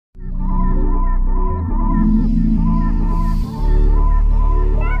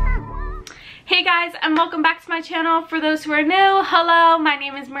Hey guys, and welcome back to my channel. For those who are new, hello, my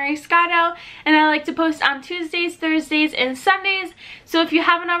name is Marie Scotto, and I like to post on Tuesdays, Thursdays, and Sundays. So if you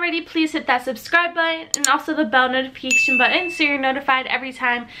haven't already, please hit that subscribe button and also the bell notification button so you're notified every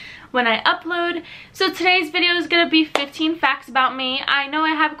time when I upload. So today's video is going to be 15 facts about me. I know I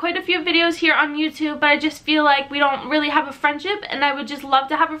have quite a few videos here on YouTube, but I just feel like we don't really have a friendship, and I would just love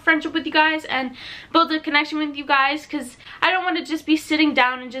to have a friendship with you guys and build a connection with you guys, because I don't want to just be sitting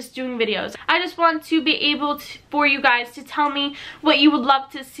down and just doing videos. I just want to be able to, for you guys to tell me what you would love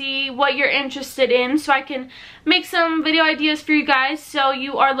to see, what you're interested in, so I can make some video ideas for you guys so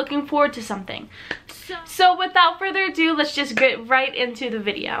you are looking forward to something. So without further ado, let's just get right into the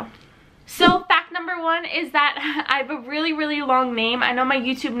video. So fact number one is that I have a really long name. I know my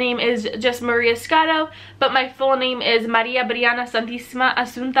YouTube name is just Maria Scotto, but my full name is Maria Briana Santissima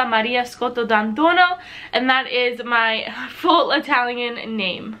Assunta Maria Scotto D'Antuono, and that is my full Italian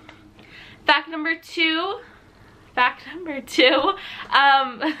name. Fact number two,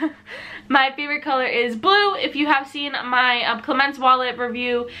 my favorite color is blue. If you have seen my Clements wallet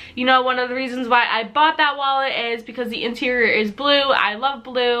review, you know one of the reasons why I bought that wallet is because the interior is blue. I love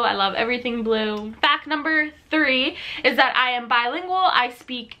blue. I love everything blue. Fact number three is that I am bilingual. I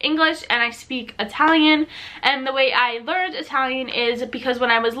speak English and I speak Italian, and the way I learned Italian is because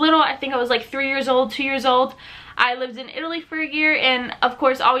when I was little, I think I was like 3 years old, 2 years old, I lived in Italy for a year, and of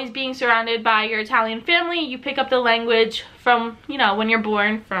course always being surrounded by your Italian family, you pick up the language from, you know, when you're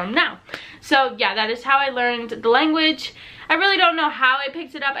born from now. So yeah, that is how I learned the language. I really don't know how I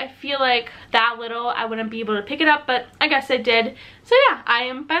picked it up. I feel like that little I wouldn't be able to pick it up, but I guess I did. So yeah, I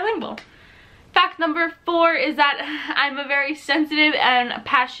am bilingual. Fact number four is that I'm a very sensitive and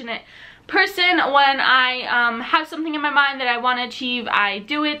passionate person. When I have something in my mind that I want to achieve, I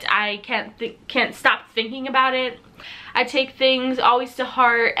do it. I can't stop thinking about it. I take things always to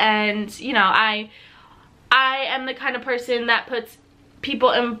heart, and you know, I am the kind of person that puts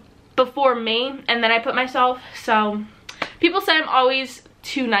people in before me, and then I put myself. So people say I'm always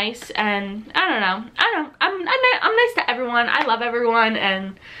too nice, and I don't know. I'm nice to everyone. I love everyone,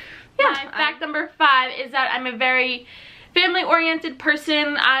 and yeah. Fact number five is that I'm a very family-oriented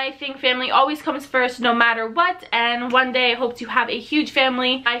person. I think family always comes first no matter what, and one day I hope to have a huge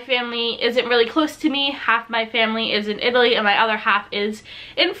family. My family isn't really close to me. Half my family is in Italy and my other half is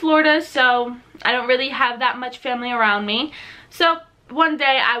in Florida, so I don't really have that much family around me. So one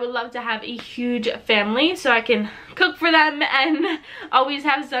day I would love to have a huge family so I can cook for them and always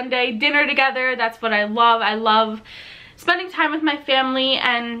have Sunday dinner together. That's what I love. I love spending time with my family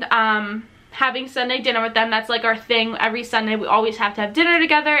and having Sunday dinner with them. That's like our thing. Every Sunday we always have to have dinner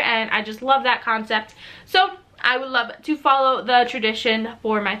together, and I just love that concept. So I would love to follow the tradition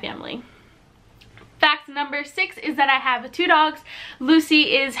for my family. Fact number six is that I have 2 dogs.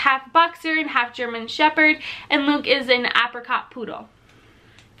 Lucy is half boxer and half German shepherd, and Luke is an apricot poodle.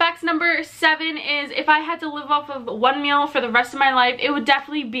 Fact number 7 is if I had to live off of one meal for the rest of my life, it would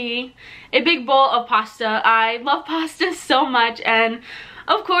definitely be a big bowl of pasta. I love pasta so much, and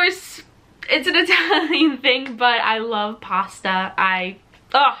of course it's an Italian thing, but I love pasta. I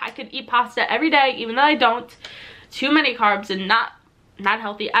could eat pasta every day, even though I don't. Too many carbs and not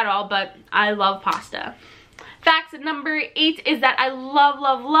healthy at all, but I love pasta. Fact number 8 is that I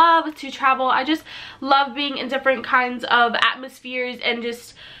love to travel. I just love being in different kinds of atmospheres and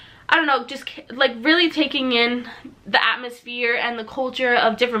just, I don't know, just like really taking in the atmosphere and the culture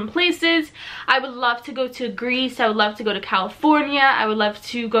of different places. I would love to go to Greece. I would love to go to California. I would love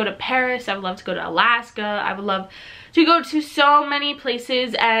to go to Paris. I would love to go to Alaska. I would love to go to so many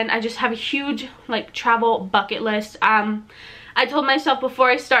places, and I just have a huge like travel bucket list. I told myself before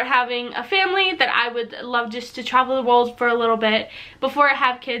I start having a family that I would love just to travel the world for a little bit before I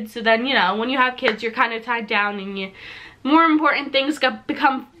have kids. So then, you know, when you have kids, you're kind of tied down, and more important things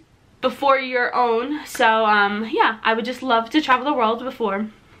become before your own. So yeah, I would just love to travel the world before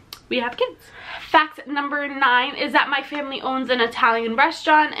we have kids. Fact number 9 is that my family owns an Italian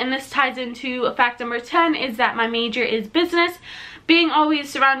restaurant, and this ties into fact number 10 is that my major is business. Being always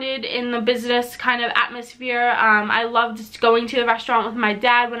surrounded in the business kind of atmosphere, I loved going to the restaurant with my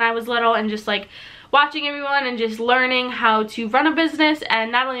dad when I was little and just like watching everyone and just learning how to run a business.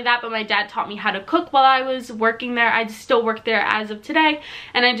 And not only that, but my dad taught me how to cook while I was working there. I still work there as of today,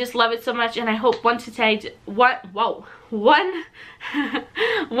 and I just love it so much, and I hope one day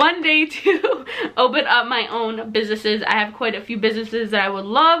to open up my own businesses. I have quite a few businesses that I would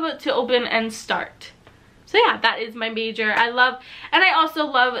love to open and start. So yeah, that is my major. I also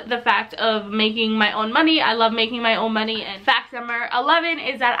love the fact of making my own money. I love making my own money. And fact number 11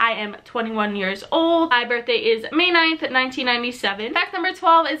 is that I am 21 years old. My birthday is May 9th, 1997. Fact number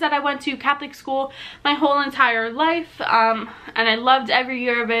 12 is that I went to Catholic school my whole entire life, and I loved every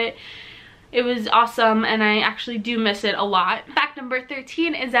year of it. It was awesome, and I actually do miss it a lot. Fact number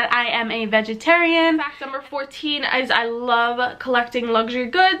 13 is that I am a vegetarian. Fact number 14 is I love collecting luxury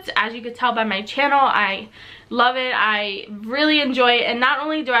goods. As you could tell by my channel, I love it. I really enjoy it, and not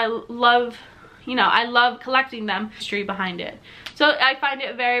only do I love, you know, I love collecting them, the history behind it. So I find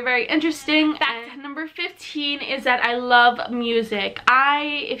it very, very interesting. Fact number 15 is that I love music.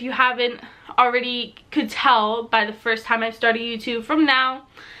 If you haven't already could tell by the first time I started YouTube from now,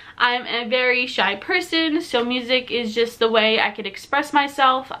 I'm a very shy person, so music is just the way I could express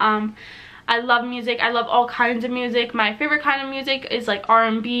myself. I love music. I love all kinds of music. My favorite kind of music is like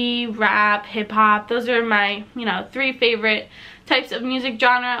R&B, rap, hip-hop. Those are my, you know, 3 favorite types of music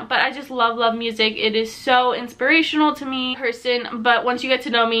genre, but I just love music. It is so inspirational to me, but once you get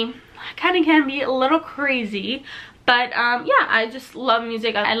to know me, I kind of can be a little crazy, but yeah, I just love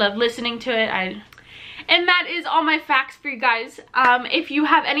music. I love listening to it. And that is all my facts for you guys. If you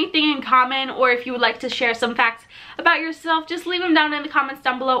have anything in common, or if you would like to share some facts about yourself, just leave them down in the comments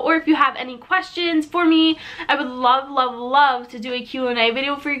down below. Or if you have any questions for me, I would love to do a Q&A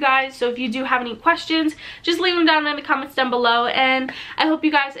video for you guys. So if you do have any questions, just leave them down in the comments down below. And I hope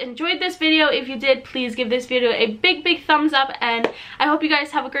you guys enjoyed this video. If you did, please give this video a big thumbs up. And I hope you guys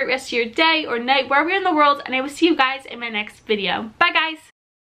have a great rest of your day or night, wherever you're in the world. And I will see you guys in my next video. Bye guys!